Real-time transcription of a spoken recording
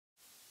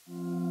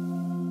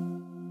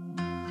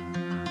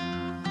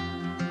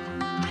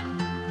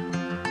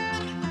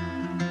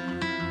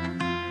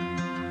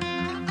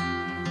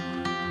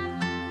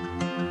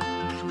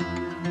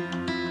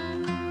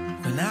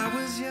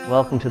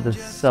Welcome to the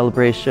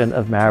celebration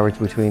of marriage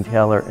between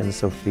Taylor and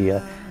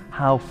Sofia.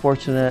 How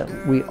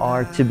fortunate we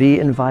are to be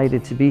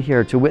invited to be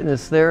here, to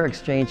witness their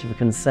exchange of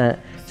consent,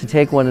 to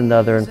take one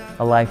another in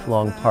a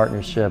lifelong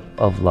partnership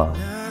of love.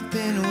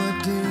 Nothing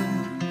would do.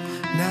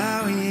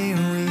 Now here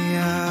we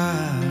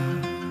are.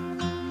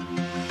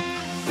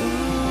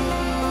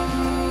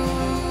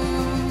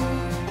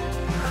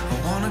 I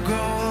wanna grow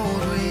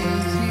old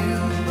with you.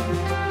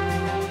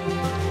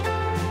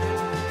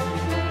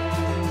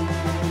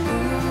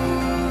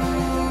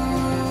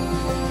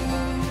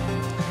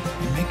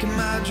 You're making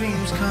my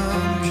dreams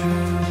come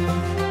true.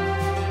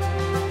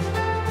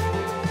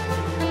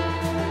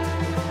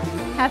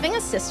 Having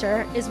a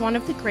sister is one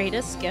of the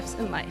greatest gifts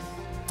in life.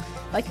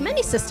 Like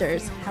many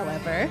sisters,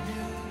 however,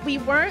 we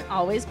weren't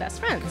always best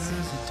friends.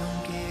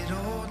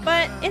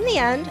 But in the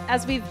end,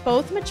 as we've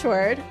both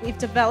matured, we've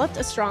developed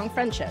a strong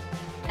friendship,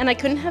 and I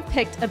couldn't have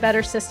picked a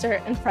better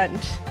sister and friend.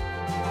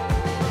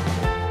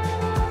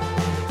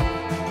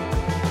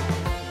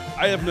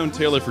 I have known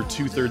Taylor for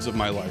 2/3 of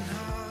my life.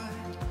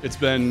 It's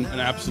been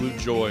an absolute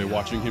joy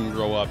watching him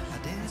grow up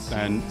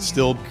and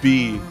still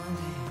be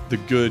the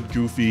good,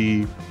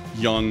 goofy,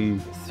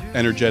 young,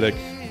 energetic.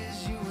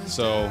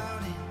 So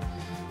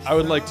I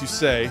would like to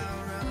say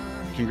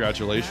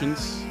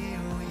congratulations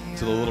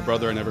to the little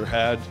brother I never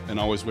had and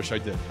always wish I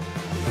did.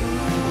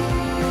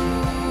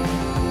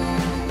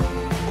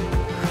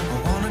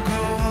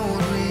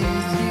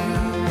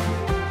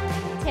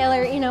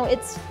 Taylor, you know,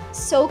 it's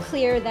so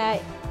clear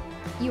that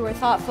you were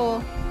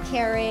thoughtful,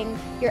 caring,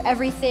 you're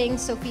everything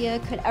Sofia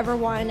could ever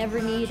want and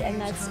ever need,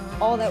 and that's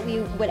all that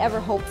we would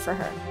ever hope for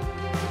her.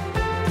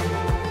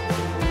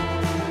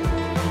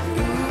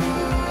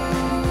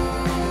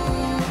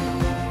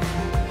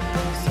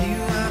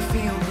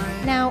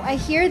 Now, I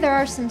hear there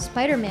are some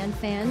Spider-Man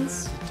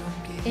fans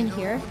in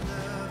here,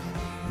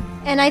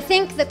 and I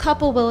think the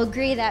couple will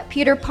agree that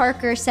Peter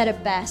Parker said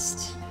it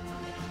best.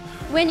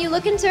 When you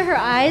look into her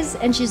eyes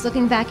and she's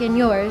looking back in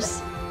yours,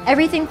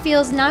 everything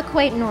feels not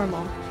quite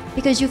normal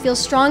because you feel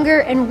stronger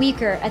and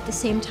weaker at the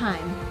same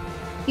time.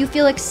 You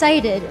feel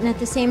excited and at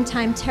the same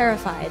time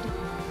terrified.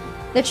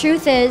 The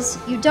truth is,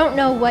 you don't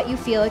know what you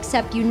feel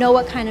except you know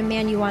what kind of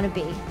man you want to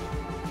be.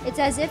 It's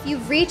as if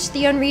you've reached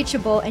the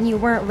unreachable and you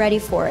weren't ready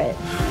for it.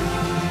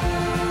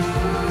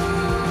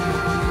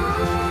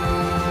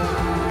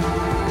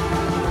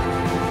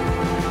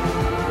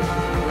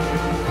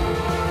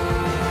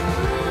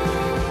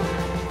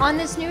 On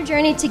this new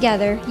journey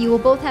together, you will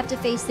both have to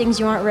face things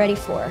you aren't ready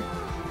for,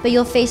 but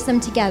you'll face them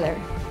together.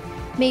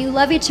 May you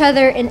love each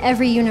other in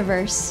every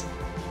universe.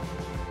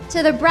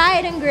 To the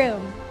bride and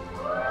groom.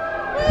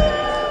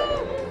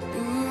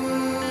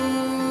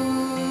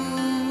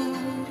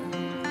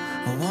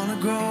 I wanna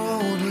grow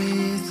old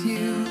with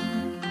you.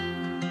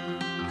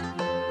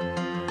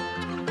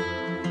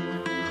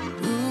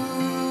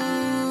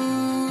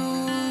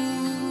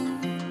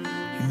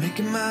 You're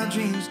making my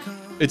dreams come.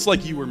 It's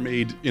like you were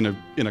made in a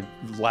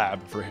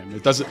lab for him.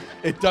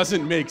 It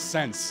doesn't make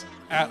sense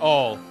at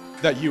all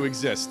that you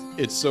exist.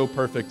 It's so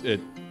perfect. It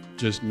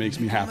just makes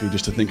me happy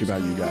just to think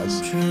about you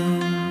guys.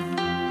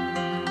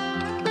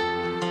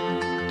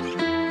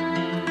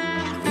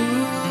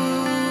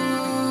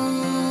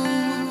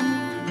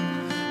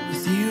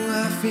 With you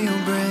I feel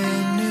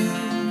brand new,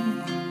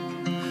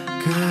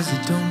 'cause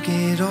it don't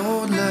get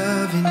old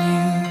loving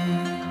you.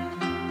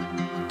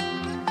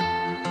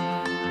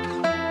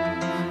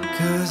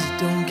 'Cause it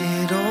don't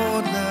get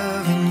old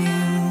loving you.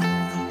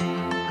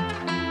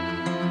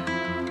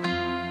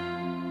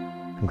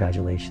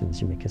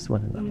 Congratulations, you may kiss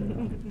one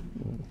another.